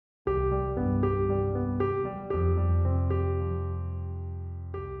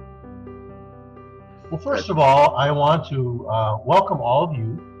first of all, I want to welcome all of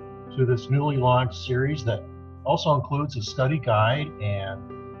you to this newly launched series that also includes a study guide and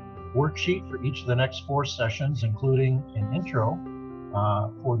worksheet for each of the next 4 sessions, including an intro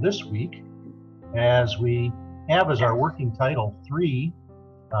for this week, as we have as our working title 3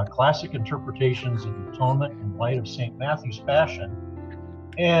 classic interpretations of the atonement in light of St. Matthew's Passion.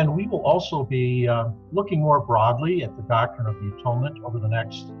 And we will also be looking more broadly at the doctrine of the atonement over the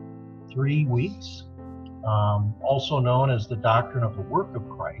next 3 weeks, also known as the doctrine of the work of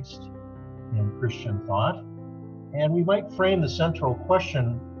Christ in Christian thought. And we might frame the central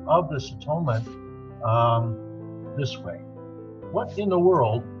question of this atonement this way. What in the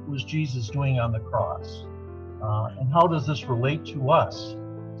world was Jesus doing on the cross? And how does this relate to us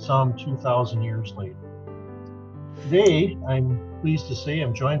some 2,000 years later? Today, I'm pleased to say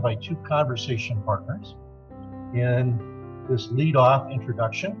I'm joined by 2 conversation partners in this lead-off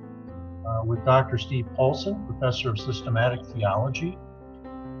introduction with Dr. Steve Paulson, Professor of Systematic Theology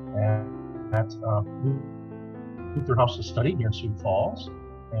at Luther House of Study here in Sioux Falls.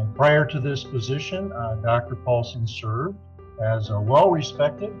 And prior to this position, Dr. Paulson served as a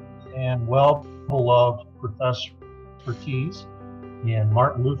well-respected and well-beloved professor of expertise in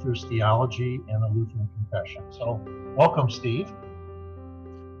Martin Luther's theology and the Lutheran Confession. So welcome, Steve.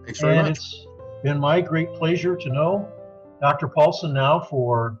 Thanks very much. It's been my great pleasure to know Dr. Paulson now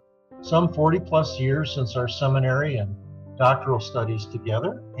for some 40 plus years since our seminary and doctoral studies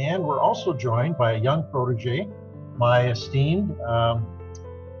together. And we're also joined by a young protege, my esteemed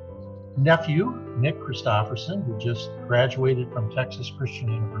nephew, Nick Christopherson, who just graduated from Texas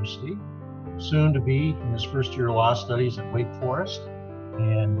Christian University, soon to be in his first year of law studies at Wake Forest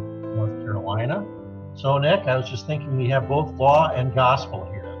in North Carolina. So Nick, I was just thinking we have both law and gospel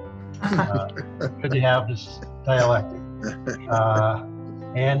here. Good to have this dialectic.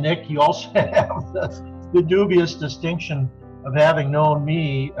 And Nick, you also have the dubious distinction of having known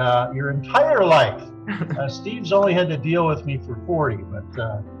me your entire life. Steve's only had to deal with me for 40,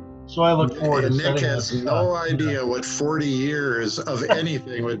 but so I look forward to Nick has no idea what 40 years of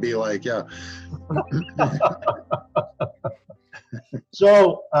anything would be like, yeah.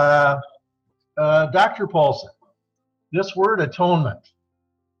 So, Dr. Paulson, this word atonement,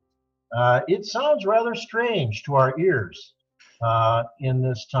 it sounds rather strange to our ears in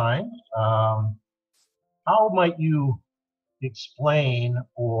this time. How might you explain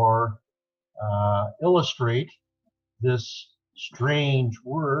or illustrate this strange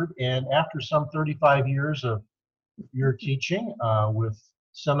word? And after some 35 years of your teaching with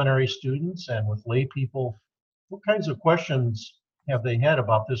seminary students and with lay people, what kinds of questions have they had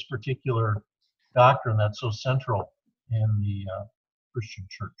about this particular doctrine that's so central in the Christian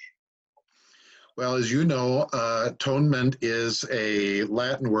church? Well, as you know, atonement is a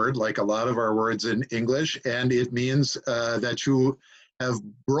Latin word, like a lot of our words in English, and it means that you have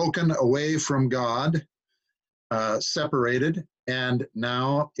broken away from God, separated, and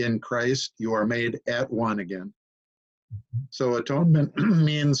now in Christ you are made at one again. So atonement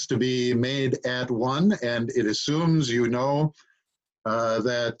means to be made at one, and it assumes you know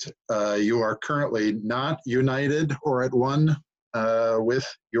that you are currently not united or at one with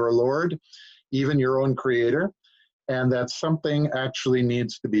your Lord, even your own Creator, and that something actually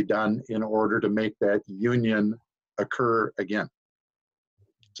needs to be done in order to make that union occur again.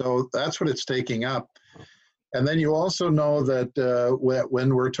 So that's what it's taking up. And then you also know that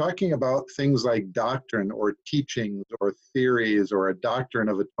when we're talking about things like doctrine or teachings or theories or a doctrine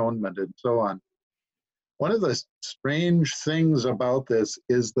of atonement and so on, one of the strange things about this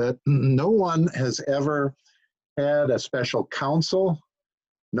is that no one has ever had a special council.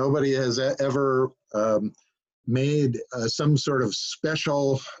 Nobody has ever made some sort of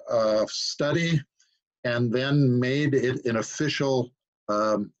special study and then made it an official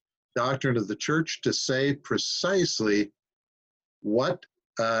doctrine of the church to say precisely what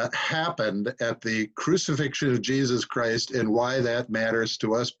happened at the crucifixion of Jesus Christ and why that matters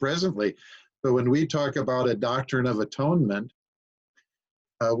to us presently. So when we talk about a doctrine of atonement,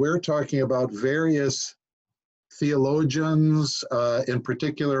 we're talking about various theologians in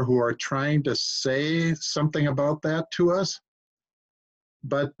particular who are trying to say something about that to us.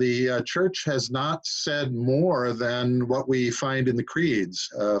 But the church has not said more than what we find in the creeds.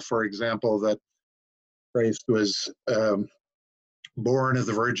 For example, that Christ was born of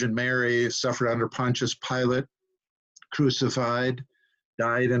the Virgin Mary, suffered under Pontius Pilate, crucified,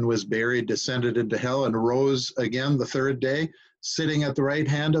 died and was buried, descended into hell, and rose again the 3rd day, sitting at the right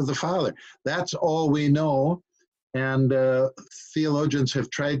hand of the Father. That's all we know. And theologians have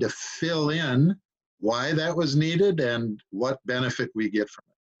tried to fill in why that was needed and what benefit we get from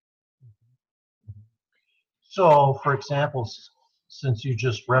it. So, for example, since you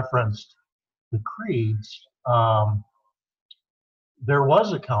just referenced the creeds, there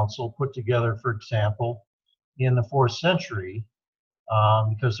was a council put together, for example, in the 4th century,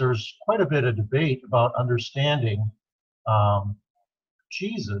 because there's quite a bit of debate about understanding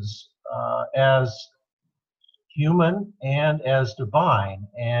Jesus as human and as divine.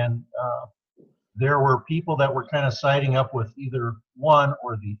 And there were people that were kind of siding up with either one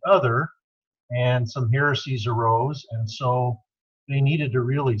or the other, and some heresies arose. And so they needed to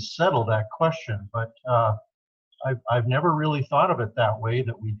really settle that question. But I've never really thought of it that way,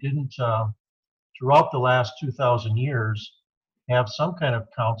 that we didn't, throughout the last 2,000 years, have some kind of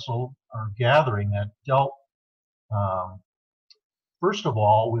council or gathering that dealt, first of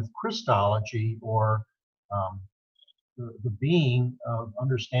all, with Christology, or the being of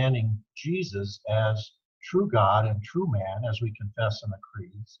understanding Jesus as true God and true man, as we confess in the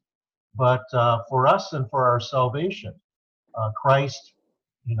creeds. But for us and for our salvation, Christ,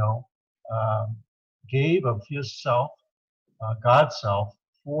 you know, gave of his self, God's self,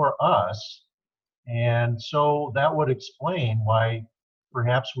 for us. And so that would explain why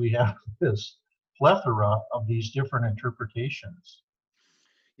perhaps we have this plethora of these different interpretations.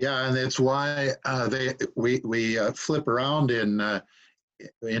 Yeah, and it's why we flip around in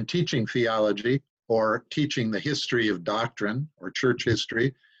teaching theology or teaching the history of doctrine or church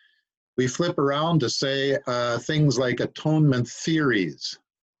history. We flip around to say things like atonement theories.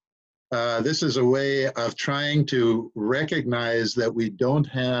 This is a way of trying to recognize that we don't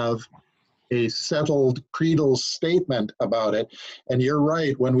have a settled creedal statement about it. And you're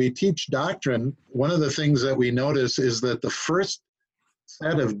right, when we teach doctrine, one of the things that we notice is that the first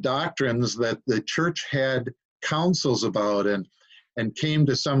set of doctrines that the church had councils about and came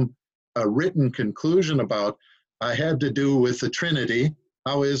to some written conclusion about had to do with the Trinity.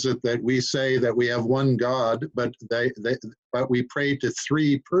 How is it that we say that we have one God, but we pray to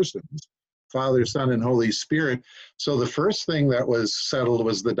 3 persons, Father, Son, and Holy Spirit? So the first thing that was settled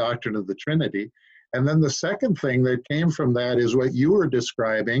was the doctrine of the Trinity. And then the second thing that came from that is what you were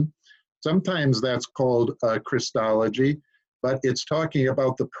describing. Sometimes that's called Christology, but it's talking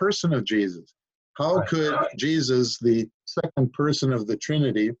about the person of Jesus. How could Jesus, the second person of the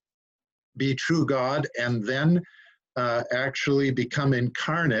Trinity, be true God and then actually become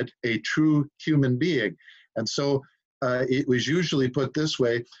incarnate, a true human being? And so it was usually put this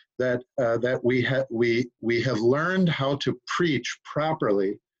way, that we have learned how to preach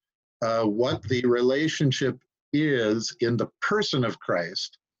properly what the relationship is in the person of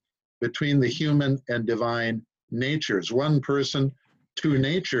Christ between the human and divine natures. One person, 2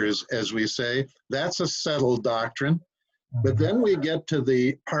 natures, as we say. That's a settled doctrine. But then we get to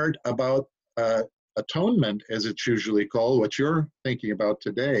the part about atonement, as it's usually called, what you're thinking about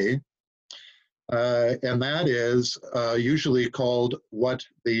today. And that is usually called what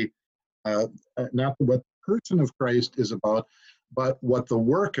not what the person of Christ is about, but what the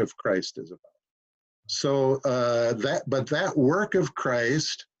work of Christ is about. So that work of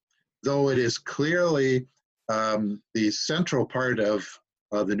Christ, though it is clearly the central part of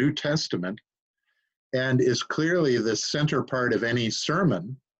the New Testament, and is clearly the center part of any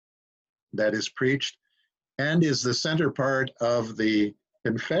sermon that is preached, and is the center part of the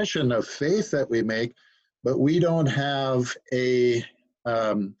confession of faith that we make, but we don't have an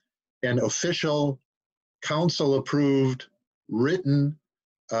official, council-approved, written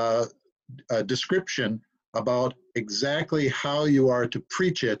description about exactly how you are to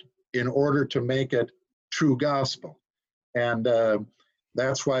preach it in order to make it true gospel. And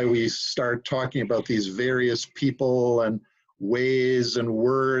that's why we start talking about these various people and ways and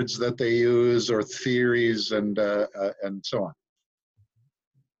words that they use, or theories, and so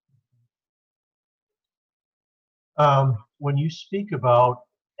on. When you speak about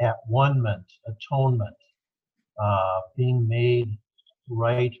at-one-ment, atonement, being made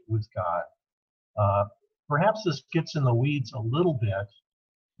right with God, perhaps this gets in the weeds a little bit,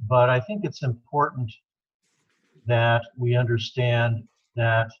 but I think it's important that we understand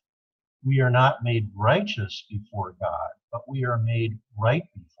that we are not made righteous before God, but we are made right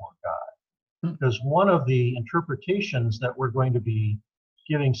before God. Because one of the interpretations that we're going to be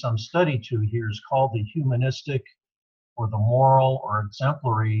giving some study to here is called the humanistic or the moral or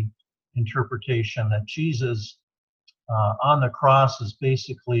exemplary interpretation, that Jesus on the cross is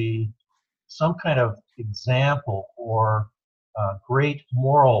basically some kind of example, or great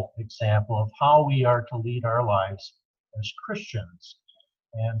moral example of how we are to lead our lives as Christians.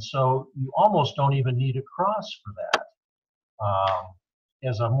 And so you almost don't even need a cross for that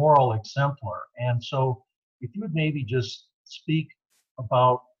as a moral exemplar. And so if you would maybe just speak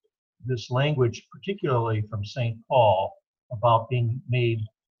about this language, particularly from St. Paul, about being made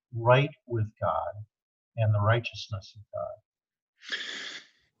right with God and the righteousness of God.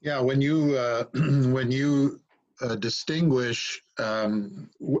 Yeah, when you when you distinguish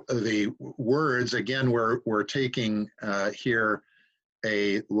the words, again, we're taking here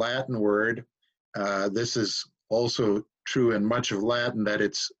a Latin word. This is also true in much of Latin, that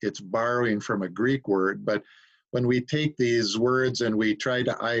it's borrowing from a Greek word. But when we take these words and we try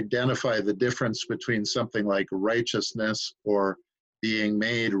to identify the difference between something like righteousness or being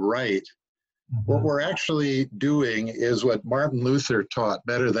made right, what we're actually doing is what Martin Luther taught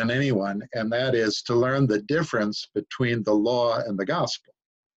better than anyone, and that is to learn the difference between the law and the gospel.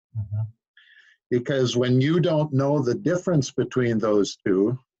 Because when you don't know the difference between those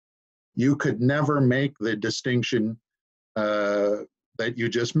two, you could never make the distinction that you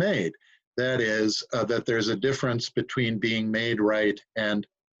just made. That is, that there's a difference between being made right and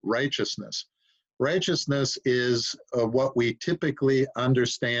righteousness. Righteousness is what we typically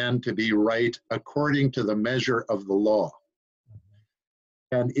understand to be right according to the measure of the law.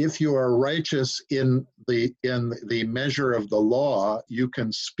 And if you are righteous in the measure of the law, you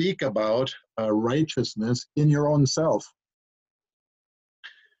can speak about righteousness in your own self.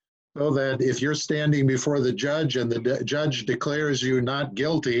 So that if you're standing before the judge and the judge declares you not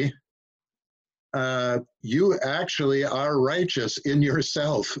guilty, you actually are righteous in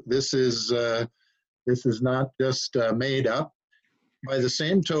yourself. This is not just made up. By the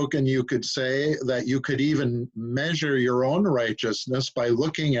same token, you could say that you could even measure your own righteousness by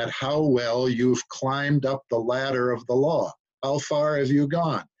looking at how well you've climbed up the ladder of the law. How far have you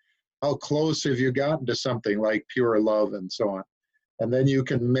gone? How close have you gotten to something like pure love and so on? And then you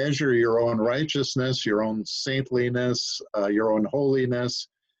can measure your own righteousness, your own saintliness, your own holiness.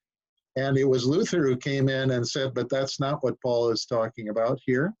 And it was Luther who came in and said, but that's not what Paul is talking about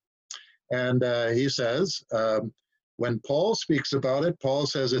here. And he says, when Paul speaks about it, Paul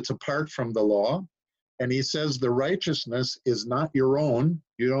says it's apart from the law. And he says the righteousness is not your own.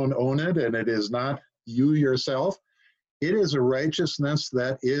 You don't own it, and it is not you yourself. It is a righteousness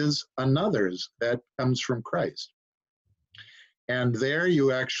that is another's, that comes from Christ. And there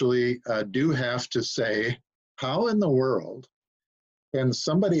you actually do have to say, how in the world can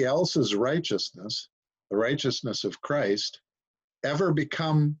somebody else's righteousness, the righteousness of Christ, ever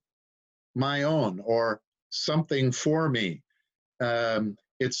become my own or something for me?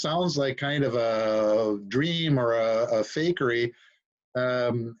 It sounds like kind of a dream or a fakery,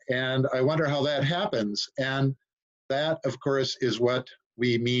 and I wonder how that happens. And that, of course, is what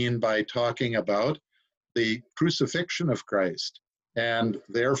we mean by talking about the crucifixion of Christ, and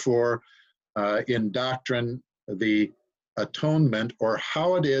therefore in doctrine, the atonement, or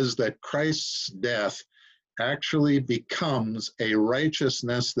how it is that Christ's death actually becomes a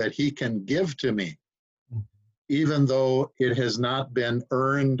righteousness that he can give to me, even though it has not been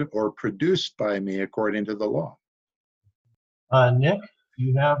earned or produced by me according to the law. Nick, do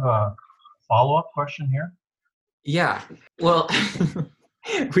you have a follow-up question here? Yeah, well,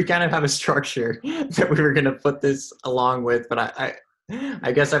 we kind of have a structure that we were going to put this along with, but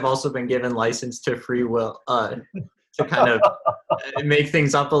I guess I've also been given license to free will to kind of make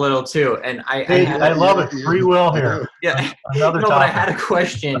things up a little too. And I love it. Free will here. Yeah. Another no, topic. but I had a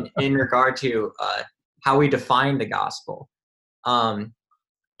question in regard to how we define the gospel.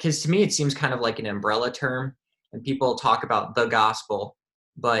 Because to me, it seems kind of like an umbrella term, and people talk about the gospel,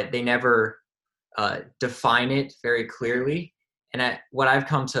 but they never define it very clearly. And what I've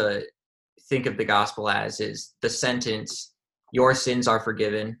come to think of the gospel as is the sentence, "Your sins are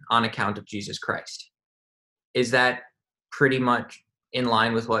forgiven on account of Jesus Christ." Is that pretty much in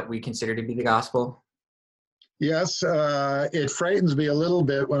line with what we consider to be the gospel? Yes, it frightens me a little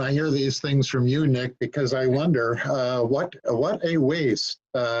bit when I hear these things from you, Nick, because I wonder what a waste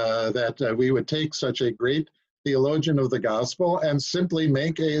that we would take such a great theologian of the gospel and simply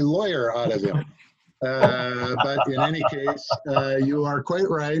make a lawyer out of him. But in any case, you are quite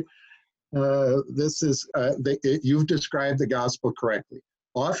right. This is you've described the gospel correctly.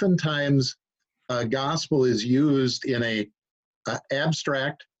 Oftentimes, gospel is used in a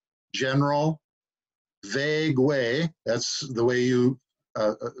abstract, general, vague way. That's the way you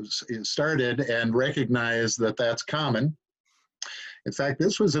started, and recognize that that's common. In fact,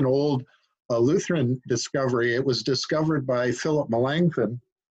 this was an old Lutheran discovery. It was discovered by Philip Melanchthon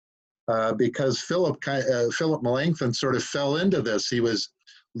because Philip Melanchthon sort of fell into this. He was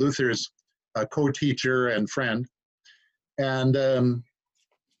Luther's co-teacher and friend. And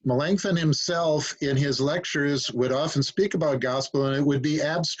Melanchthon himself, in his lectures, would often speak about gospel, and it would be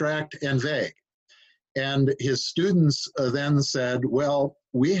abstract and vague. And his students then said, well,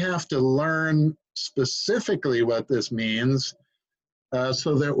 we have to learn specifically what this means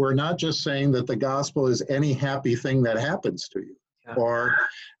so that we're not just saying that the gospel is any happy thing that happens to you, or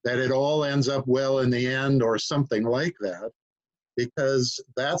that it all ends up well in the end, or something like that, because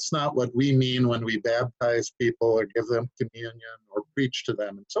that's not what we mean when we baptize people or give them communion or preach to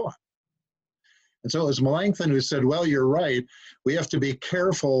them and so on. And so it was Melanchthon who said, well, you're right. We have to be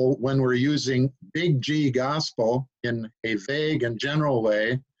careful when we're using big G gospel in a vague and general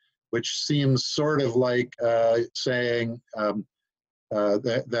way, which seems sort of like saying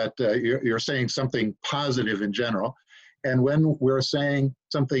you're saying something positive in general. And when we're saying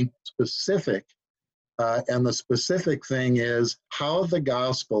something specific, and the specific thing is how the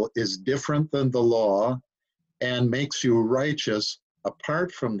gospel is different than the law and makes you righteous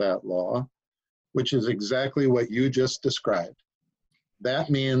apart from that law, which is exactly what you just described. That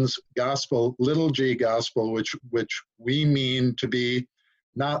means gospel, little g gospel, which we mean to be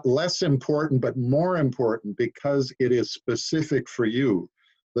not less important, but more important because it is specific for you.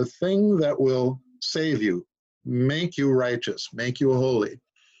 The thing that will save you, make you righteous, make you holy,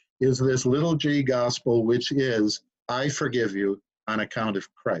 is this little g gospel, which is, I forgive you on account of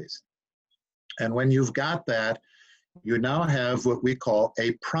Christ. And when you've got that, you now have what we call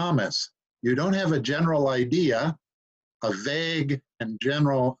a promise. You don't have a general idea, a vague and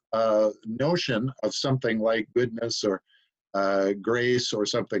general notion of something like goodness or grace or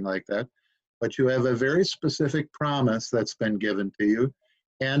something like that, but you have a very specific promise that's been given to you.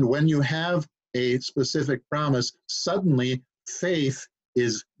 And when you have a specific promise, suddenly faith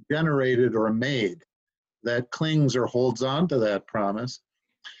is generated or made that clings or holds on to that promise.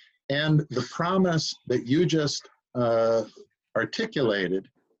 And the promise that you just articulated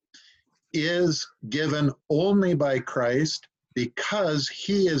is given only by Christ because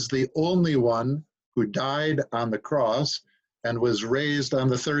he is the only one who died on the cross and was raised on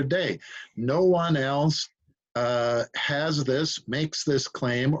the third day. No one else has this, makes this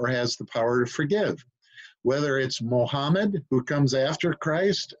claim, or has the power to forgive. Whether it's Muhammad, who comes after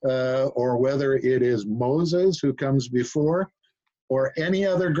Christ, or whether it is Moses, who comes before, or any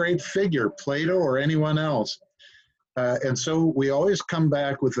other great figure, Plato or anyone else. And so we always come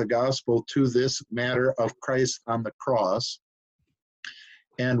back with the gospel to this matter of Christ on the cross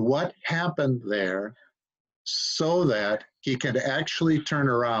and what happened there so that he could actually turn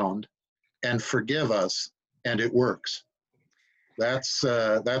around and forgive us, and it works. That's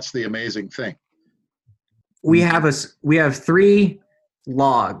the amazing thing. We have three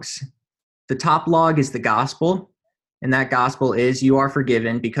logs. The top log is the gospel, and that gospel is you are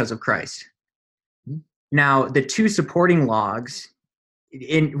forgiven because of Christ. Now, the two supporting logs,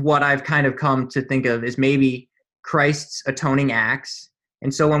 in what I've kind of come to think of, is maybe Christ's atoning acts.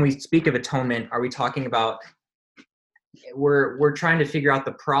 And so when we speak of atonement, are we talking about we're trying to figure out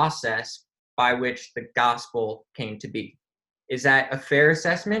the process by which the gospel came to be? Is that a fair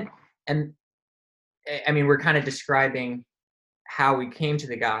assessment? And I mean, we're kind of describing how we came to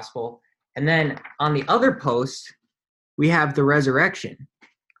the gospel. And then on the other post, we have the resurrection.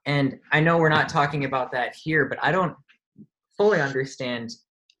 And I know we're not talking about that here, but I don't fully understand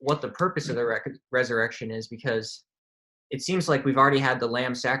what the purpose of the resurrection is, because it seems like we've already had the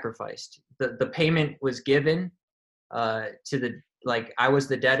lamb sacrificed. The payment was given to the, like, I was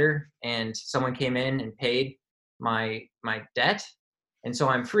the debtor and someone came in and paid my debt, and so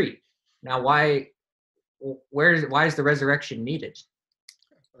I'm free. Now, why is the resurrection needed?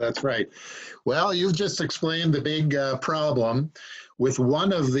 That's right. Well, you've just explained the big problem with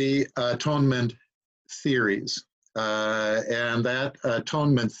one of the atonement theories. And that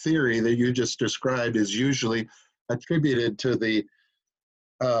atonement theory that you just described is usually attributed to the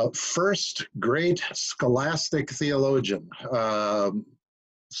first great scholastic theologian,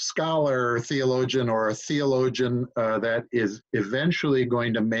 scholar theologian, or a theologian that is eventually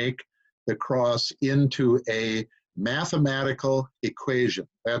going to make the cross into a mathematical equation.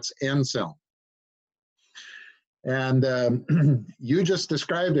 That's Anselm. And you just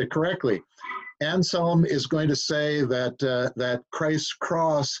described it correctly. Anselm is going to say that Christ's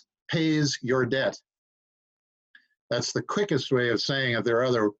cross pays your debt. That's the quickest way of saying it. There are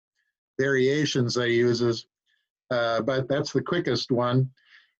other variations that he uses, but that's the quickest one.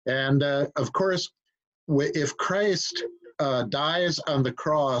 And of course, if Christ dies on the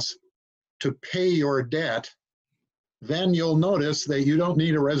cross to pay your debt, then you'll notice that you don't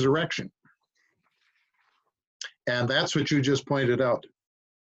need a resurrection. And that's what you just pointed out.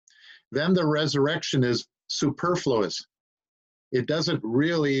 Then the resurrection is superfluous. It doesn't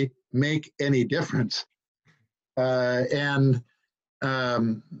really make any difference. And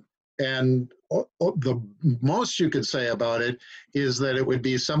the most you could say about it is that it would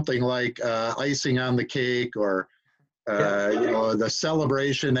be something like icing on the cake, or the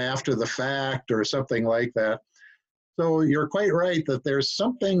celebration after the fact, or something like that. So you're quite right that there's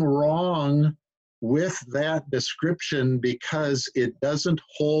something wrong with that description, because it doesn't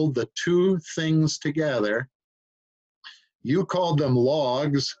hold the two things together. You called them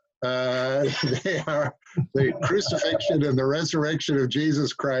logs. They are the crucifixion and the resurrection of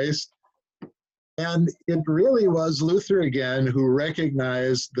Jesus Christ. And it really was Luther again who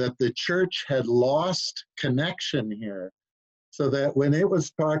recognized that the church had lost connection here. So that when it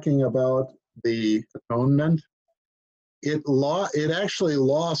was talking about the atonement, it actually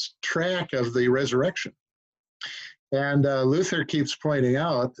lost track of the resurrection. And Luther keeps pointing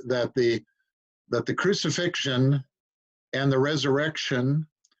out that the crucifixion and the resurrection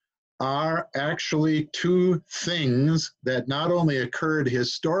are actually two things that not only occurred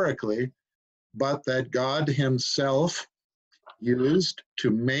historically, but that God himself used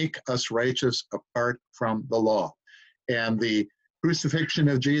to make us righteous apart from the law. And the crucifixion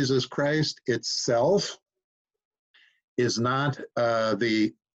of Jesus Christ itself is not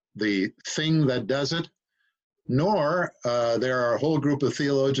the thing that does it, nor there are a whole group of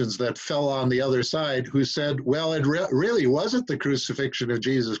theologians that fell on the other side who said, well, it really wasn't the crucifixion of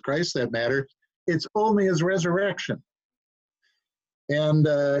Jesus Christ that mattered, it's only his resurrection. And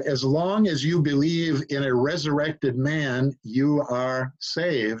as long as you believe in a resurrected man, you are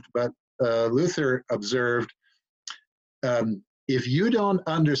saved. But Luther observed, if you don't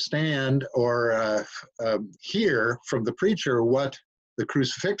understand or hear from the preacher what the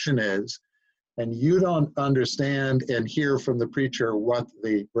crucifixion is, and you don't understand and hear from the preacher what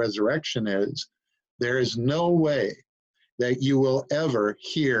the resurrection is, there is no way that you will ever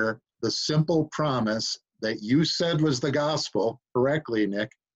hear the simple promise that you said was the gospel correctly,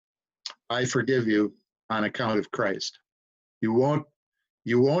 Nick. I forgive you on account of Christ. You won't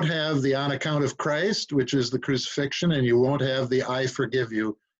have the on account of Christ, which is the crucifixion, and you won't have the I forgive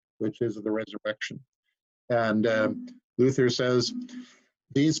you, which is the resurrection. And Luther says,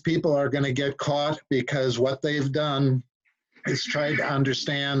 these people are going to get caught because what they've done is tried to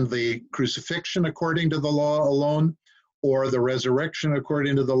understand the crucifixion according to the law alone, or the resurrection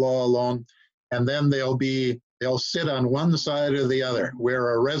according to the law alone, and then they'll sit on one side or the other.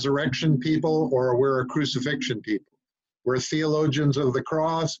 We're a resurrection people, or we're a crucifixion people. We're theologians of the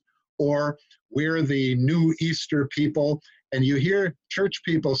cross, or we're the new Easter people. And you hear church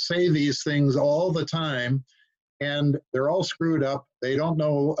people say these things all the time, and they're all screwed up. They don't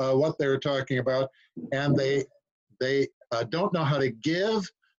know what they're talking about, and they don't know how to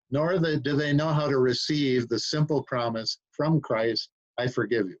give, nor do they know how to receive the simple promise from Christ, I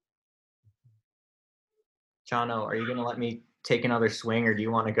forgive you. Jono, are you going to let me take another swing, or do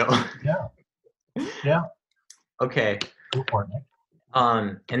you want to go? Yeah. Okay. Go for it, Nick.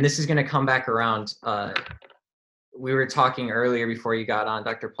 And this is going to come back around. We were talking earlier before you got on,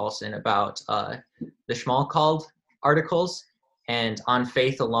 Dr. Paulson, about the Schmalkald articles, and on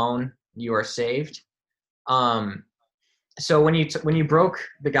faith alone you are saved. So when you broke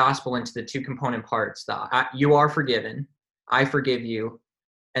the gospel into the two component parts, you are forgiven, I forgive you,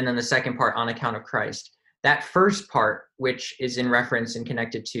 and then the second part, on account of Christ. That first part, which is in reference and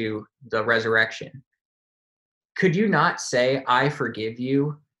connected to the resurrection, could you not say, I forgive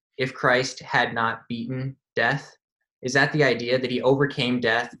you, if Christ had not beaten death? Is that the idea, that he overcame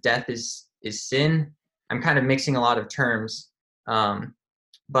death? Death is sin? I'm kind of mixing a lot of terms.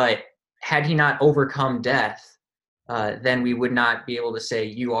 But had he not overcome death, then we would not be able to say,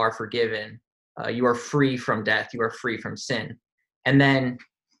 you are forgiven. You are free from death. You are free from sin. And then,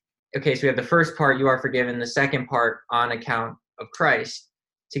 okay, so we have the first part, you are forgiven. The second part, on account of Christ.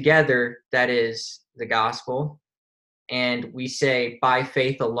 Together, that is the gospel. And we say, by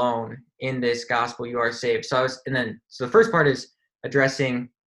faith alone, in this gospel you are saved. So the first part is addressing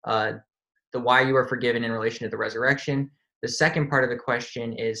the why you are forgiven in relation to the resurrection. The second part of the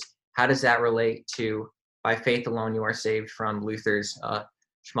question is, how does that relate to by faith alone you are saved, from Luther's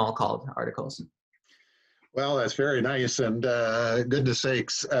Schmalkald articles? Well, that's very nice, and goodness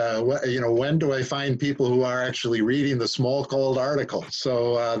sakes, when do I find people who are actually reading the Schmalkald article?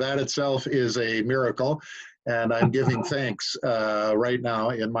 So that itself is a miracle, and I'm giving thanks right now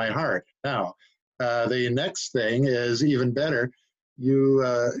in my heart. Now, the next thing is even better. You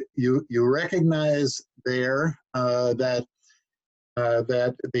recognize there that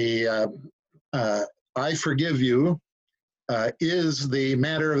the I forgive you is the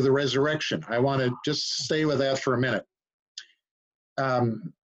matter of the resurrection. I want to just stay with that for a minute.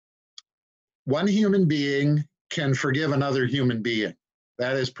 One human being can forgive another human being.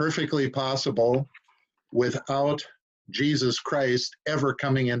 That is perfectly possible without Jesus Christ ever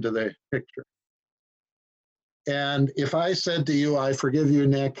coming into the picture. And if I said to you, I forgive you,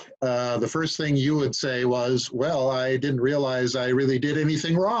 Nick, the first thing you would say was, well, I didn't realize I really did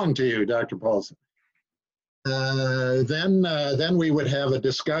anything wrong to you, Dr. Paulson. Then we would have a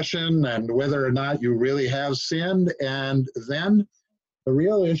discussion and whether or not you really have sinned. And then the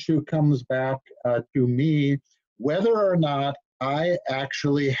real issue comes back to me, whether or not I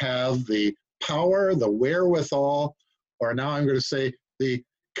actually have the power, the wherewithal, or now I'm going to say the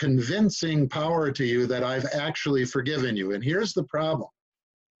convincing power to you that I've actually forgiven you. And here's the problem.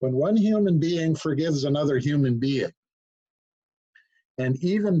 When one human being forgives another human being, and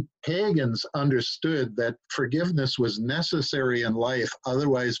even pagans understood that forgiveness was necessary in life,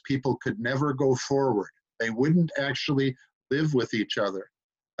 otherwise people could never go forward. They wouldn't actually live with each other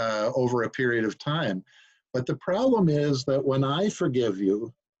over a period of time. But the problem is that when I forgive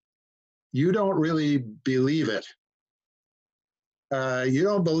you, you don't really believe it. You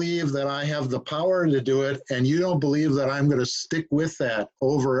don't believe that I have the power to do it, and you don't believe that I'm going to stick with that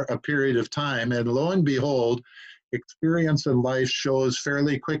over a period of time. And lo and behold, experience in life shows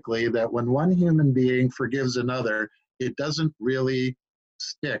fairly quickly that when one human being forgives another, it doesn't really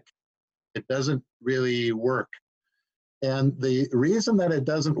stick. It doesn't really work. And the reason that it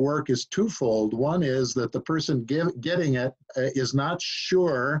doesn't work is twofold. One is that the person getting it is not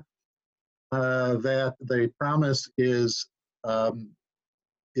sure that the promise is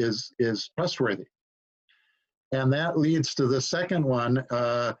trustworthy. And that leads to the second one,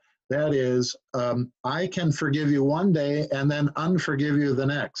 that is, I can forgive you one day and then unforgive you the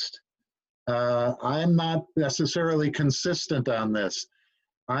next. I'm not necessarily consistent on this.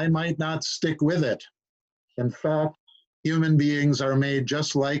 I might not stick with it. In fact, human beings are made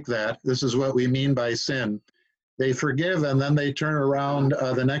just like that. This is what we mean by sin. They forgive and then they turn around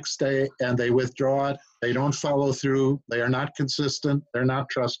the next day and they withdraw it. They don't follow through. They are not consistent. They're not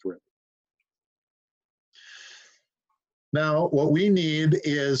trustworthy. Now, what we need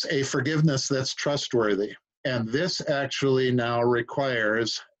is a forgiveness that's trustworthy. And this actually now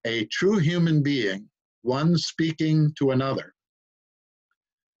requires a true human being, one speaking to another.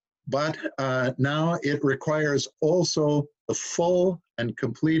 But now it requires also the full and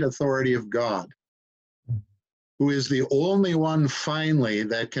complete authority of God, who is the only one finally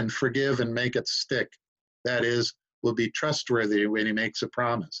that can forgive and make it stick. That is, will be trustworthy when he makes a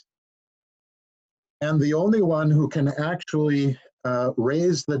promise. And the only one who can actually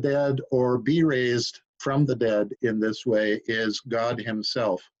raise the dead or be raised from the dead in this way is God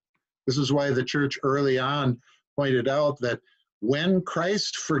himself. This is why the church early on pointed out that when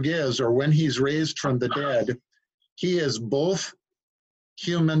Christ forgives or when he's raised from the dead, he is both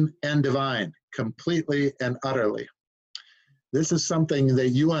human and divine, completely and utterly. This is something that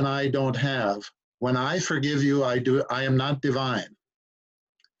you and I don't have. When I forgive you, I am not divine.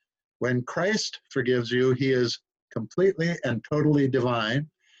 When Christ forgives you, he is completely and totally divine.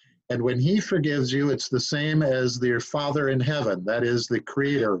 And when he forgives you, it's the same as your Father in heaven. That is the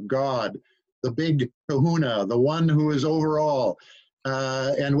Creator, God, the big kahuna, the one who is over all.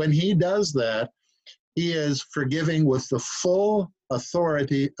 And when he does that, he is forgiving with the full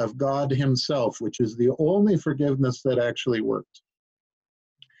authority of God himself, which is the only forgiveness that actually works.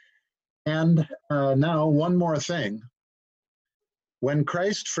 And now one more thing. When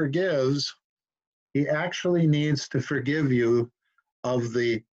Christ forgives, he actually needs to forgive you of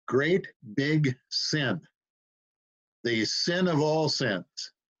the great big sin, the sin of all sins.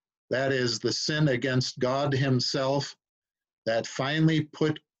 That is the sin against God himself that finally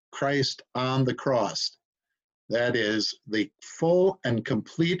put Christ on the cross. That is the full and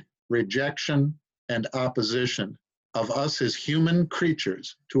complete rejection and opposition of us as human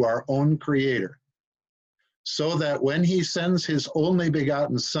creatures to our own Creator. So that when he sends his only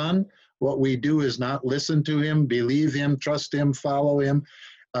begotten Son, what we do is not listen to him, believe him, trust him, follow him,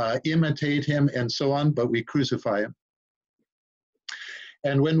 imitate him, and so on, but we crucify him.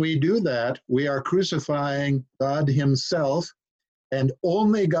 And when we do that, we are crucifying God himself, and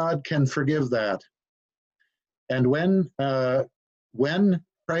only God can forgive that. And when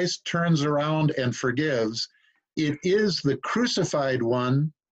Christ turns around and forgives, it is the crucified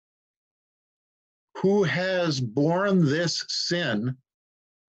one who has borne this sin,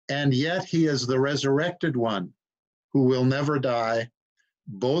 and yet he is the resurrected one who will never die.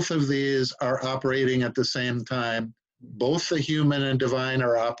 Both of these are operating at the same time. Both the human and divine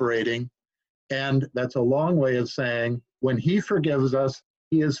are operating. And that's a long way of saying when he forgives us,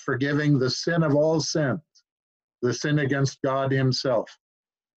 he is forgiving the sin of all sins, the sin against God himself.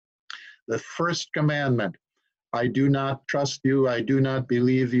 The first commandment, I do not trust you. I do not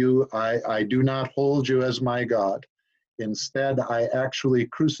believe you. I do not hold you as my God. Instead, I actually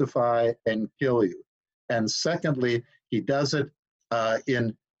crucify and kill you. And secondly, he does it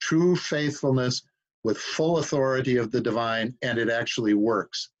in true faithfulness with full authority of the divine, and it actually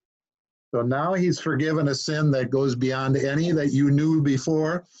works. So now he's forgiven a sin that goes beyond any that you knew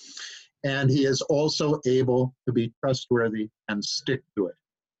before, and he is also able to be trustworthy and stick to it.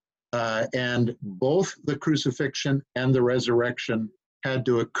 And both the crucifixion and the resurrection had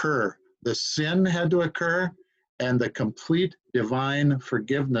to occur. The sin had to occur, and the complete divine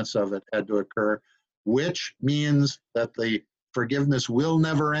forgiveness of it had to occur, which means that the forgiveness will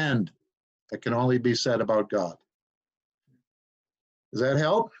never end. It can only be said about God. Does that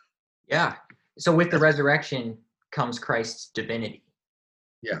help? Yeah. So with the resurrection comes Christ's divinity.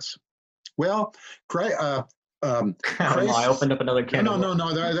 Yes. Well, Christ, I don't know, I opened up another can. No.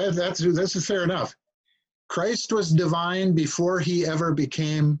 That's fair enough. Christ was divine before he ever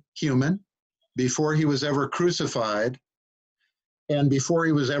became human, before he was ever crucified, and before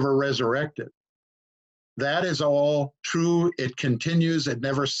he was ever resurrected. That is all true. It continues. It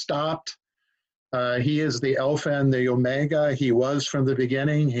never stopped. He is the Alpha and the Omega. He was from the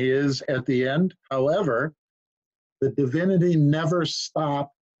beginning. He is at the end. However, the divinity never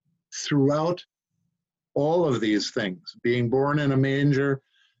stopped throughout all of these things: being born in a manger,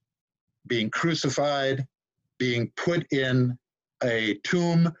 being crucified, being put in a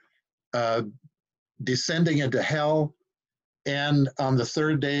tomb, descending into hell, and on the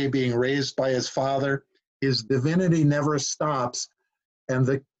third day being raised by his Father. His divinity never stops. And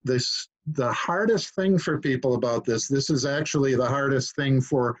the hardest thing for people about this is actually the hardest thing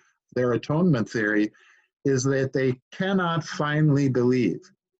for their atonement theory, is that they cannot finally believe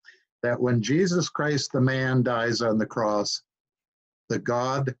that when Jesus Christ, the man, dies on the cross, the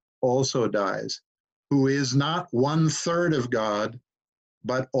God also dies, who is not 1/3 of God,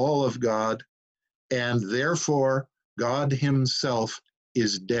 but all of God, and therefore God himself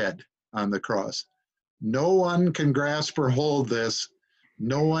is dead on the cross. No one can grasp or hold this.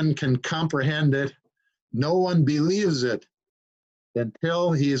 No one can comprehend it. No one believes it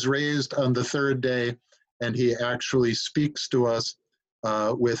until he is raised on the third day and he actually speaks to us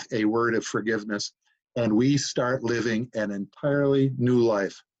with a word of forgiveness. And we start living an entirely new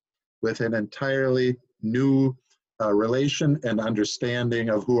life with an entirely new relation and understanding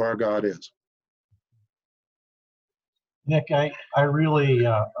of who our God is. Nick, I really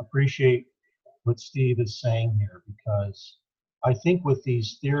appreciate what Steve is saying here, because I think with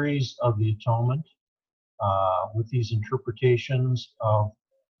these theories of the atonement, with these interpretations of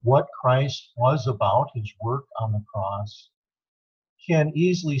what Christ was about, his work on the cross, can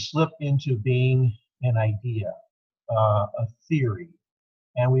easily slip into being an idea, a theory,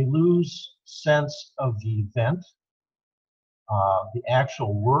 and we lose sense of the event, the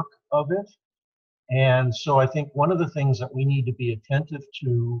actual work of it. And so I think one of the things that we need to be attentive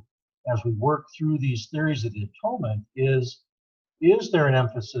to as we work through these theories of the atonement is there an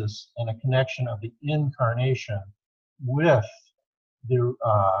emphasis and a connection of the incarnation with the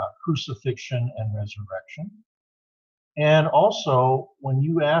crucifixion and resurrection? And also, when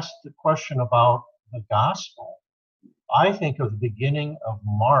you ask the question about the gospel, I think of the beginning of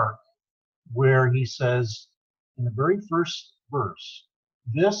Mark, where he says in the very first verse,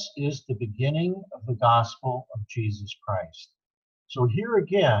 "This is the beginning of the gospel of Jesus Christ." So here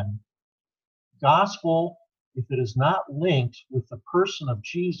again, gospel, if it is not linked with the person of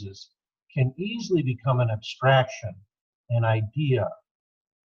Jesus, can easily become an abstraction, an idea.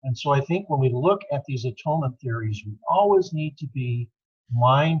 And so I think when we look at these atonement theories, we always need to be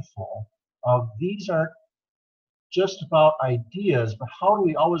mindful of these aren't just about ideas, but how do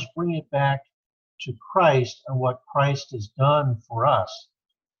we always bring it back to Christ and what Christ has done for us?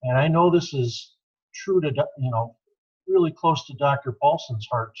 And I know this is true to, really close to Dr. Paulson's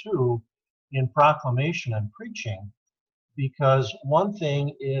heart too, in proclamation and preaching, because one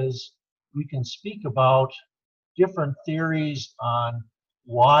thing is we can speak about different theories on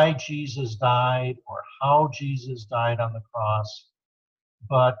why Jesus died or how Jesus died on the cross,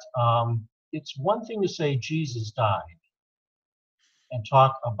 but it's one thing to say Jesus died and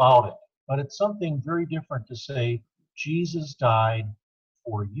talk about it, but it's something very different to say Jesus died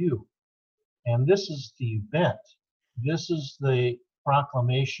for you. And this is the event. This is the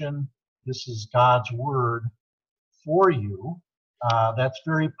proclamation. This is God's word for you. That's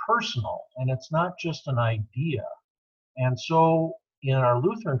very personal, and it's not just an idea. And so in our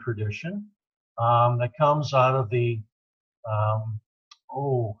Lutheran tradition, that comes out of the,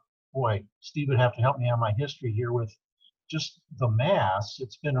 oh boy, Steve would have to help me on my history here with just the Mass.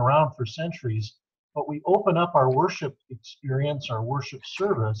 It's been around for centuries, but we open up our worship experience, our worship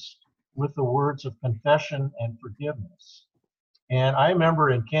service, with the words of confession and forgiveness. And I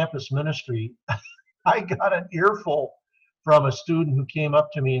remember in campus ministry, I got an earful from a student who came up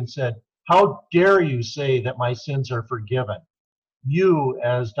to me and said, "How dare you say that my sins are forgiven? You,"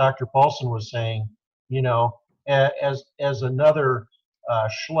 as Dr. Paulson was saying, you know, as another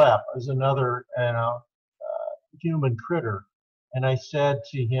schlep, as another human critter. And I said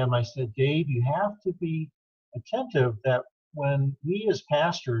to him, I said, "Dave, you have to be attentive that when we as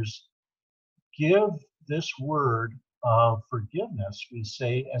pastors give this word of forgiveness, we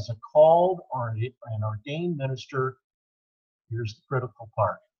say, as a called or an ordained minister," here's the critical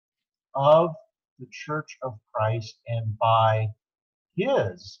part, "of the Church of Christ and by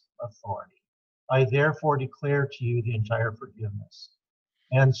his authority, I therefore declare to you the entire forgiveness."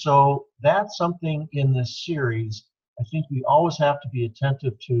 And so that's something in this series I think we always have to be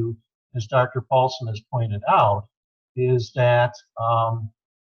attentive to, as Dr. Paulson has pointed out, is that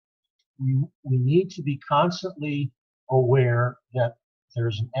we need to be constantly aware that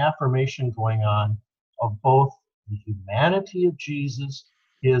there's an affirmation going on of both the humanity of Jesus,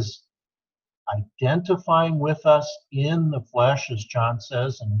 his identifying with us in the flesh, as John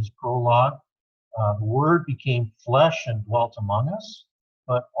says in his prologue. The Word became flesh and dwelt among us,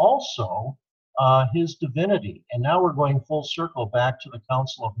 but also his divinity. And now we're going full circle back to the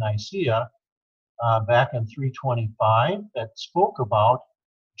Council of Nicaea back in 325 that spoke about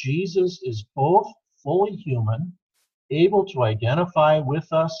Jesus is both fully human, able to identify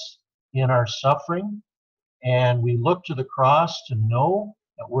with us in our suffering, and we look to the cross to know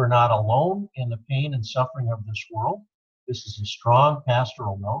that we're not alone in the pain and suffering of this world. This is a strong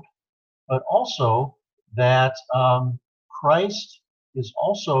pastoral note, but also that Christ is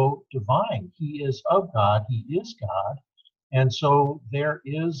also divine. He is of God, he is God, and so there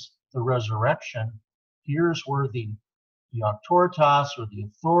is the resurrection. Here's where the auctoritas, or the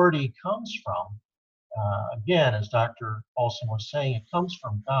authority, comes from. Again, as Dr. Paulson was saying, it comes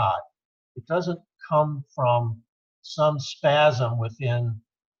from God. It doesn't come from some spasm within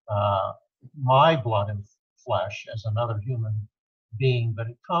my blood and flesh as another human being, but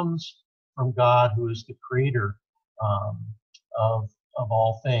it comes from God, who is the creator of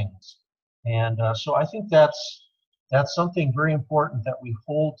all things. And so I think that's something very important that we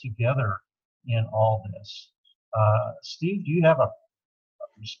hold together in all this. Steve, do you have a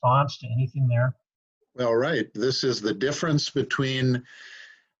response to anything there? Well, right. This is the difference between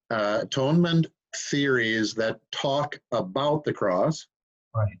atonement theories that talk about the cross,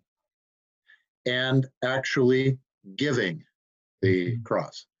 right, and actually giving the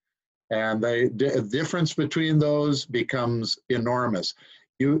cross. And the difference between those becomes enormous.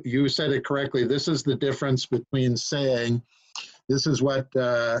 You said it correctly. This is the difference between saying, this is what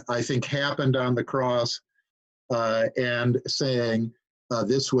I think happened on the cross, and saying,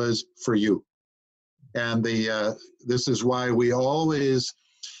 this was for you. And this is why we always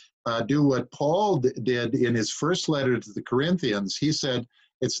do what Paul did in his first letter to the Corinthians. He said,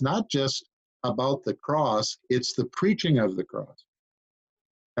 it's not just about the cross, it's the preaching of the cross.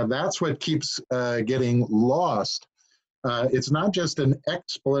 And that's what keeps getting lost. It's not just an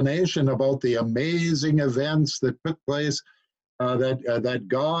explanation about the amazing events that took place, that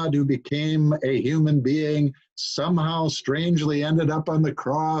God, who became a human being, somehow strangely ended up on the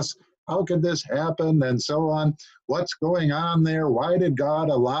cross. How could this happen? And so on. What's going on there? Why did God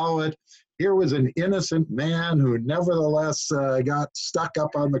allow it? Here was an innocent man who nevertheless got stuck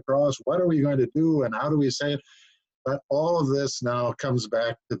up on the cross. What are we going to do, and how do we say it? But all of this now comes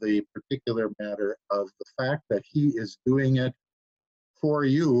back to the particular matter of the fact that he is doing it for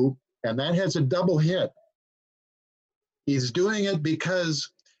you, and that has a double hit. He's doing it because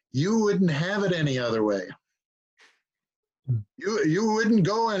you wouldn't have it any other way. You wouldn't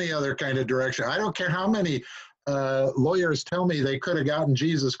go any other kind of direction. I don't care how many lawyers tell me they could have gotten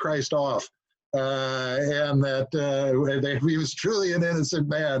Jesus Christ off, and that he was truly an innocent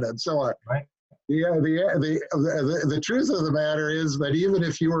man, and so on. right. The truth of the matter is that even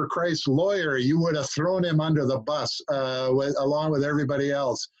if you were Christ's lawyer, you would have thrown him under the bus along with everybody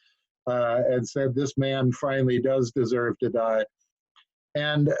else, and said, this man finally does deserve to die.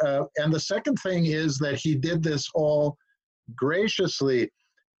 And the second thing is that he did this all graciously,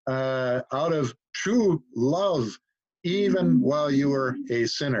 out of true love, even while you were a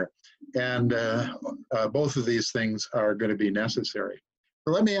sinner. And both of these things are going to be necessary.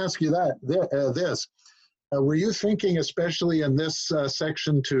 So let me ask you this. Were you thinking, especially in this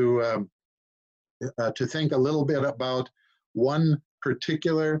section, to think a little bit about one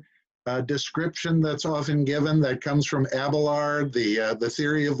particular description that's often given that comes from Abelard, the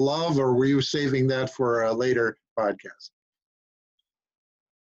theory of love, or were you saving that for a later podcast?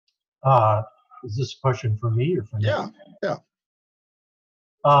 Is this a question for me or for Nick? Yeah.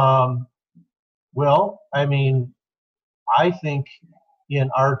 Well, I mean, I think in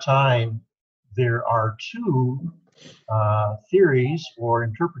our time there are two theories or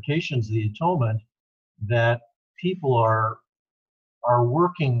interpretations of the atonement that people are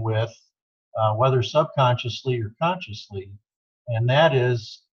working with, whether subconsciously or consciously, and that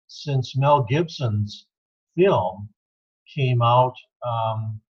is, since Mel Gibson's film came out,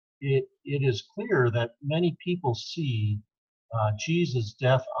 it is clear that many people see Jesus'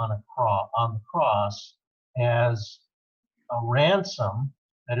 death on the cross as a ransom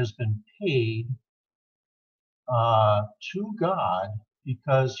that has been paid to God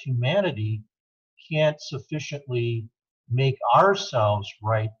because humanity can't sufficiently make ourselves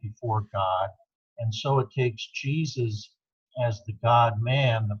right before God, and so it takes Jesus as the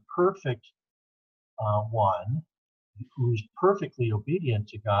God-man, the perfect one, who's perfectly obedient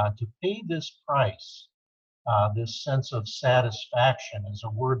to God, to pay this price. This sense of satisfaction is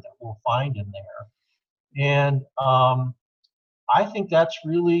a word that we'll find in there. And I think that's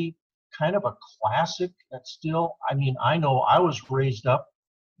really kind of a classic that still, I mean, I know I was raised up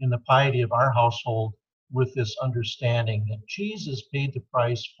in the piety of our household with this understanding that Jesus paid the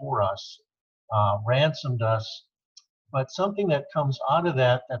price for us, ransomed us. But something that comes out of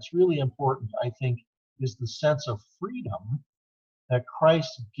that that's really important, I think, is the sense of freedom that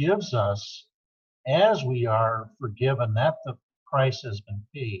Christ gives us as we are forgiven, that the price has been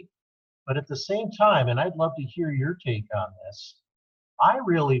paid. But at the same time, and I'd love to hear your take on this, I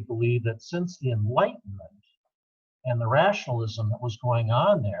really believe that since the Enlightenment and the rationalism that was going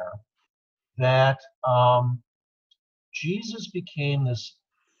on there, that Jesus became this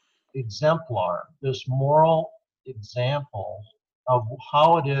exemplar, this moral example of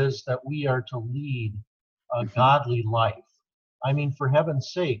how it is that we are to lead a godly life. I mean, for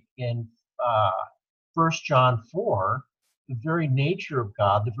heaven's sake, in 1 John 4, the very nature of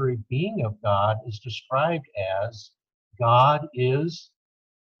God, the very being of God is described as God is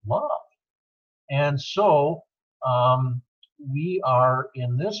love. And so we are,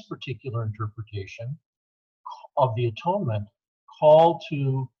 in this particular interpretation of the atonement, called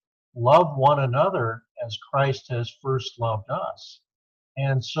to love one another as Christ has first loved us.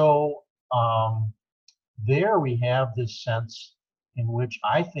 And so there we have this sense in which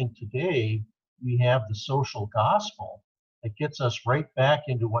I think today we have the social gospel that gets us right back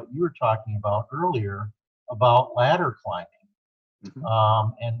into what you were talking about earlier about ladder climbing.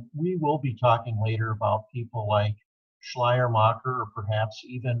 And we will be talking later about people like Schleiermacher, or perhaps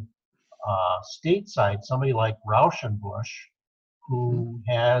even stateside, somebody like Rauschenbusch, who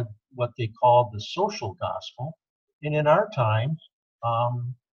had what they called the social gospel. And in our time,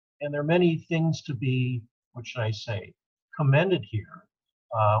 and there are many things to be, what should I say, commended here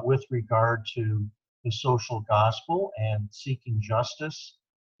with regard to the social gospel and seeking justice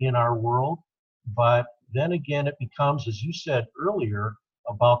in our world. But then again, it becomes, as you said earlier,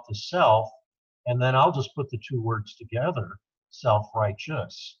 about the self, and then I'll just put the two words together,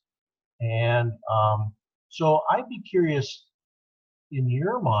 self-righteous. And so I'd be curious, in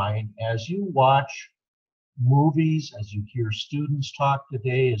your mind, as you watch movies, as you hear students talk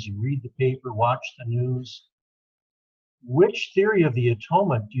today, as you read the paper, watch the news, which theory of the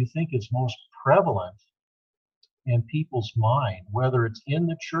atonement do you think is most prevalent in people's mind, whether it's in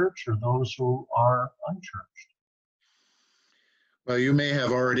the church or those who are unchurched? Well, you may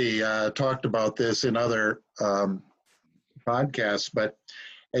have already talked about this in other podcasts, but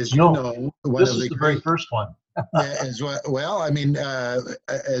as you know, one this of is the very first one. as well, I mean,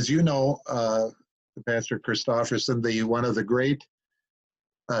 as you know, Pastor Christopherson, one of the great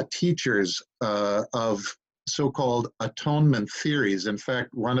teachers of so-called atonement theories. In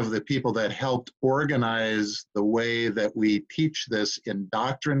fact, one of the people that helped organize the way that we teach this in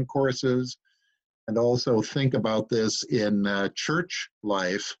doctrine courses and also think about this in church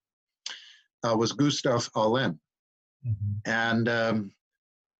life was Gustav Aulén. And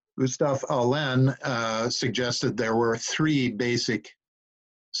Gustav Aulén suggested there were three basic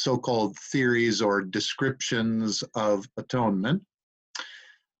so-called theories or descriptions of atonement.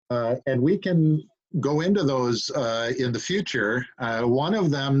 And we can go into those in the future. One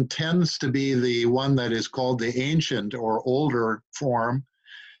of them tends to be the one that is called the ancient or older form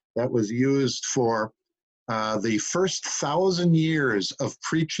that was used for the first 1,000 years of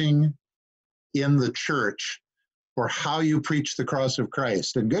preaching in the church for how you preach the cross of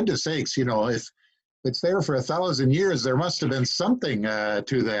Christ. And goodness sakes, you know, it's there for 1,000 years. There must have been something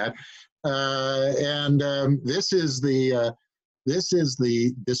to that. This is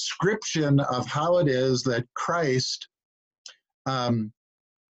the description of how it is that Christ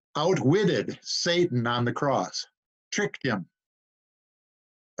outwitted Satan on the cross, tricked him,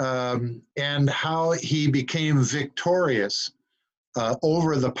 and how he became victorious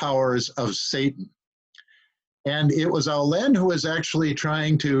over the powers of Satan. And it was Allen who was actually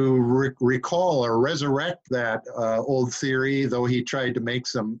trying to recall or resurrect that old theory, though he tried to make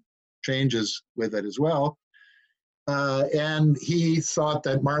some changes with it as well. And he thought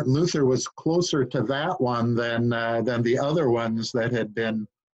that Martin Luther was closer to that one than the other ones that had been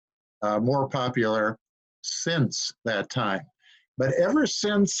more popular since that time. But ever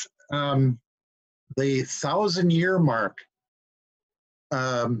since the 1,000-year mark,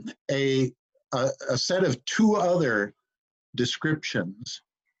 a set of two other descriptions,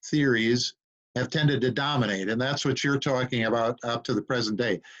 theories, have tended to dominate, and that's what you're talking about up to the present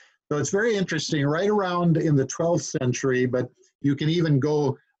day. So it's very interesting, right around in the 12th century, but you can even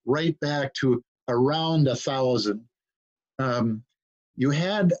go right back to around 1000. You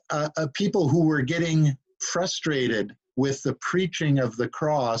had people who were getting frustrated with the preaching of the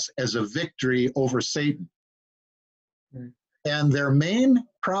cross as a victory over Satan. Mm. And their main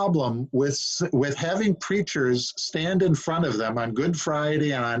problem with having preachers stand in front of them on Good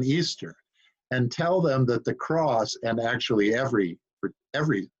Friday and on Easter and tell them that the cross, and actually every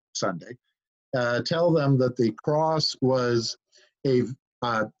Sunday, tell them that the cross was a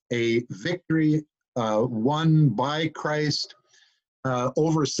victory won by Christ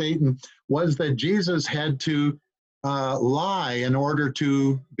over Satan, was that Jesus had to lie in order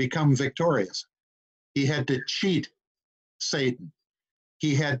to become victorious. He had to cheat Satan.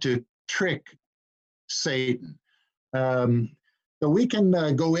 He had to trick Satan. So we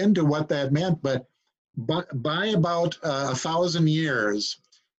can go into what that meant, but by about 1,000 years,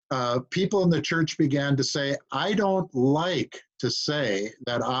 people in the church began to say, I don't like to say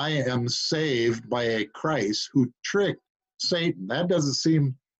that I am saved by a Christ who tricked Satan. That doesn't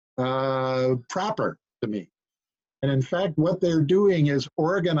seem proper to me. And in fact, what they're doing is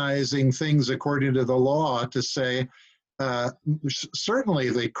organizing things according to the law to say, certainly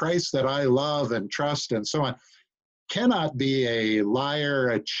the Christ that I love and trust and so on cannot be a liar,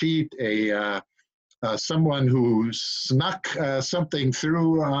 a cheat, someone who snuck something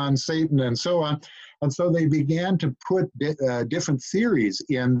through on Satan and so on. And so they began to put different theories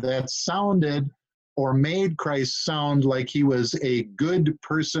in that sounded or made Christ sound like he was a good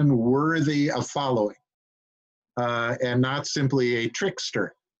person worthy of following, and not simply a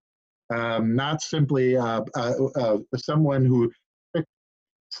trickster. Not simply someone who tricked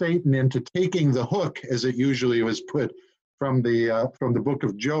Satan into taking the hook, as it usually was put from the book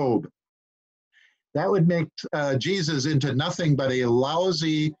of Job. That would make Jesus into nothing but a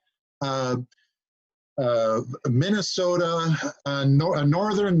lousy northern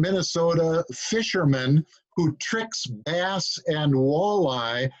Minnesota fisherman who tricks bass and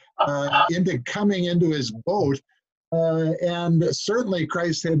walleye into coming into his boat. And certainly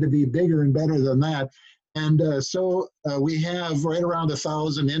Christ had to be bigger and better than that. And so we have right around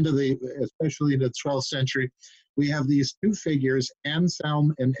 1,000 especially into the 12th century, we have these two figures,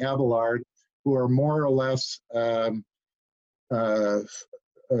 Anselm and Abelard, who are more or less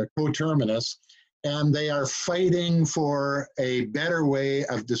coterminous, and they are fighting for a better way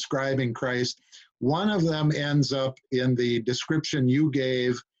of describing Christ. One of them ends up in the description you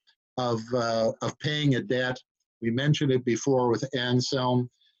gave of paying a debt. We mentioned it before with Anselm.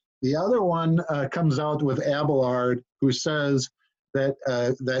 The other one comes out with Abelard, who says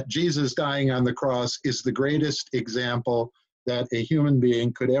that Jesus dying on the cross is the greatest example that a human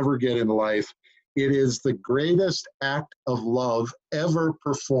being could ever get in life. It is the greatest act of love ever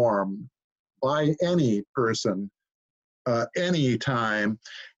performed by any person, any time,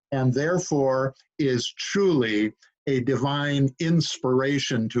 and therefore is truly a divine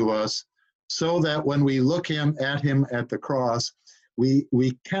inspiration to us, so that when we look at him at the cross, we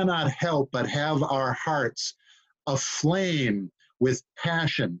cannot help but have our hearts aflame with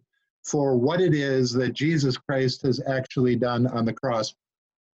passion for what it is that Jesus Christ has actually done on the cross.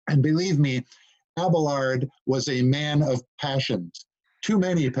 And believe me, Abelard was a man of passions, too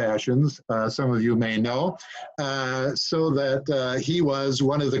many passions, some of you may know, so that he was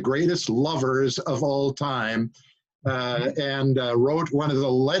one of the greatest lovers of all time, and wrote one of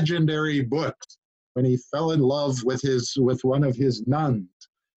the legendary books when he fell in love with one of his nuns.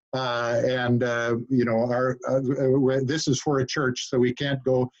 This is for a church, so we can't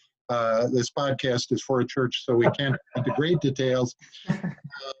go. This podcast is for a church, so we can't go into great details.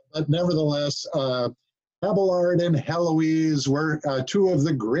 But nevertheless, Abelard and Heloise were two of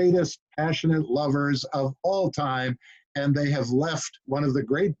the greatest passionate lovers of all time, and they have left one of the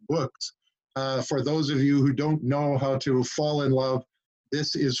great books. For those of you who don't know how to fall in love,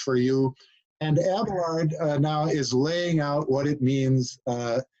 this is for you. And Abelard now is laying out what it means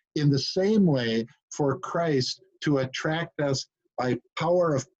in the same way for Christ to attract us by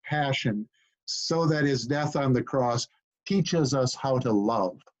power of passion, so that his death on the cross teaches us how to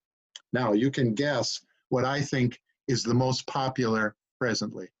love. Now, you can guess what I think is the most popular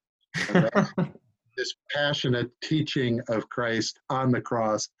presently. And that's this passionate teaching of Christ on the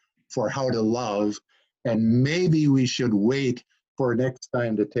cross for how to love. And maybe we should wait for next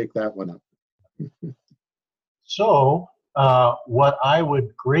time to take that one up. So, what I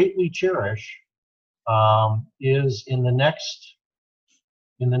would greatly cherish is in the next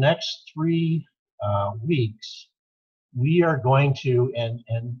 3 weeks, we are going to,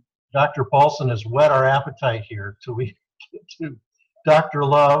 and Dr. Paulson has whet our appetite here till we get to Dr.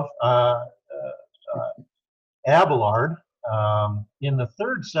 Love Abelard in the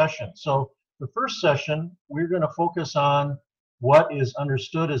third session. So the first session, we're going to focus on what is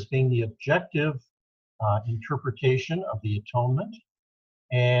understood as being the objective interpretation of the atonement,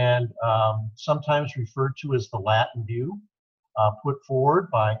 and sometimes referred to as the Latin view, put forward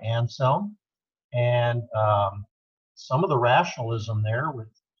by Anselm, and some of the rationalism there with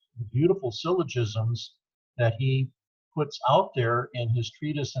the beautiful syllogisms that he puts out there in his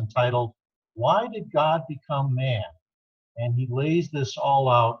treatise entitled, Why Did God Become Man? And he lays this all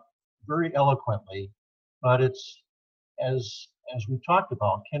out very eloquently, but it's, as we talked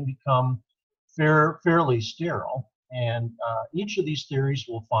about, can become fairly sterile, and each of these theories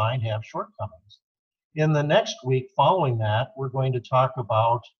we'll find have shortcomings. In the next week following that, we're going to talk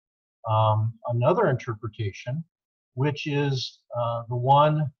about another interpretation, which is the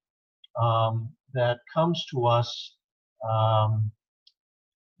one that comes to us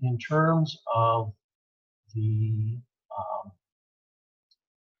in terms of the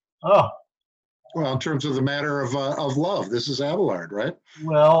Well, in terms of the matter of love, this is Abelard, right?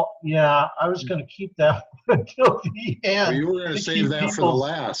 well, yeah, I was going to keep that until the end. Well, you were going to save that for the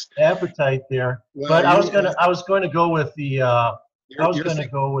last appetite there, well, but I was going to go with the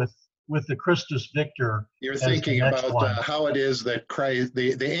with the Christus Victor. You're thinking about how it is that Christ,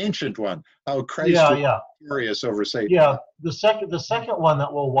 the ancient one, how Christ was victorious over Satan. Yeah, the second one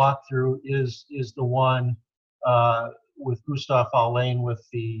that we'll walk through is the one with Gustav Aulén with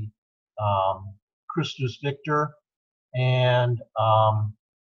the Christus Victor, and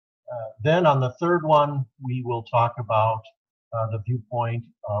then on the third one we will talk about the viewpoint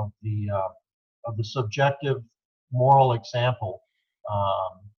of the subjective moral example.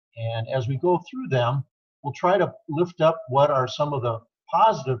 And as we go through them, we'll try to lift up what are some of the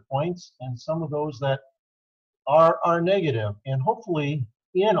positive points and some of those that are negative. And hopefully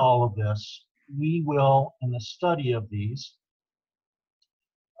in all of this, we will, in the study of these,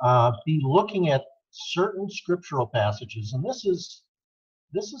 be looking at certain scriptural passages. And this is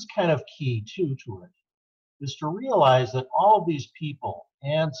kind of key too to it, is to realize that all of these people,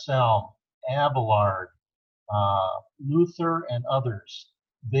 Anselm, Abelard, Luther, and others,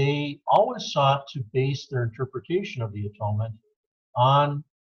 they always sought to base their interpretation of the atonement on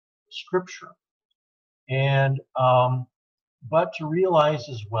Scripture, and but to realize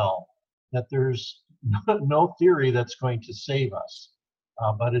as well that there's no theory that's going to save us,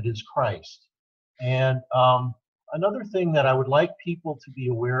 but it is Christ. And another thing that I would like people to be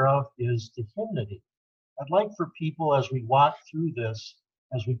aware of is the hymnody. I'd like for people, as we walk through this,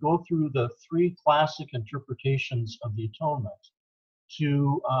 as we go through the three classic interpretations of the atonement,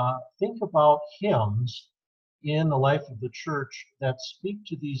 to think about hymns in the life of the church that speak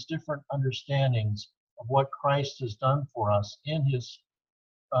to these different understandings of what Christ has done for us in his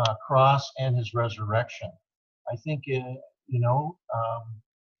cross and his resurrection. I think,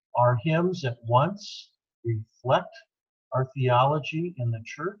 our hymns at once reflect our theology in the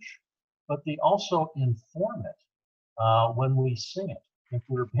church, but they also inform it when we sing it, if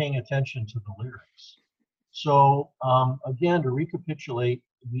we're paying attention to the lyrics. So again, to recapitulate,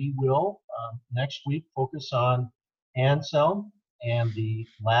 we will next week focus on Anselm and the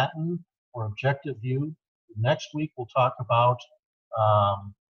Latin or objective view. Next week we'll talk about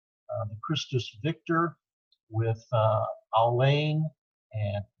the Christus Victor with Aulén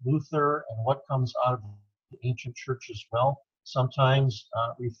and Luther and what comes out of the ancient church as well, sometimes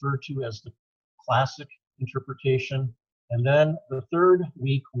referred to as the classic interpretation. And then the third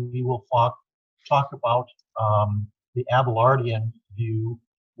week we will talk about the Abelardian view,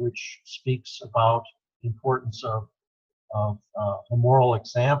 which speaks about the importance of the moral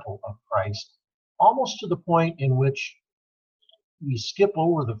example of Christ, almost to the point in which we skip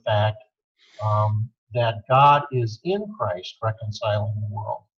over the fact that God is in Christ reconciling the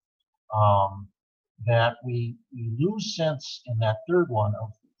world. That we lose sense in that third one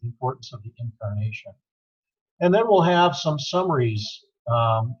of the importance of the incarnation. And then we'll have some summaries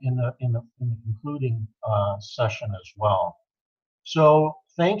in the concluding session as well. So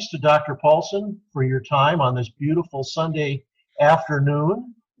thanks to Dr. Paulson for your time on this beautiful Sunday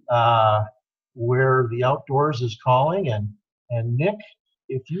afternoon where the outdoors is calling. And Nick,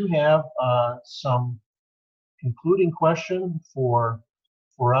 if you have some concluding question for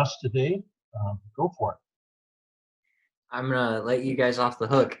us today, go for it. I'm going to let you guys off the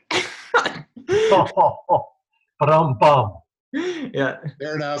hook. Bum. Yeah.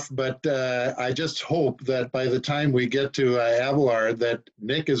 Fair enough, but I just hope that by the time we get to Abelard, that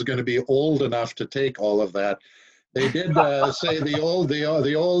Nick is going to be old enough to take all of that. They did say the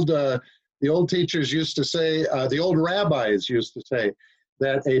old teachers used to say, the old rabbis used to say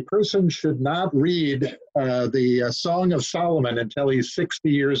that a person should not read the Song of Solomon until he's 60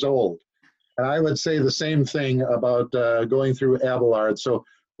 years old. And I would say the same thing about going through Abelard. So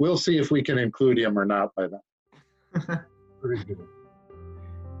we'll see if we can include him or not by then. Very good.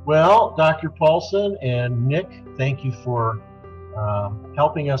 Well, Dr. Paulson and Nick, thank you for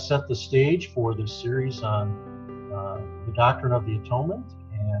helping us set the stage for this series on the doctrine of the atonement.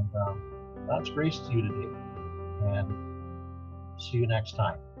 And God's grace to you today. And see you next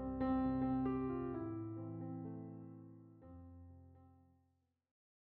time.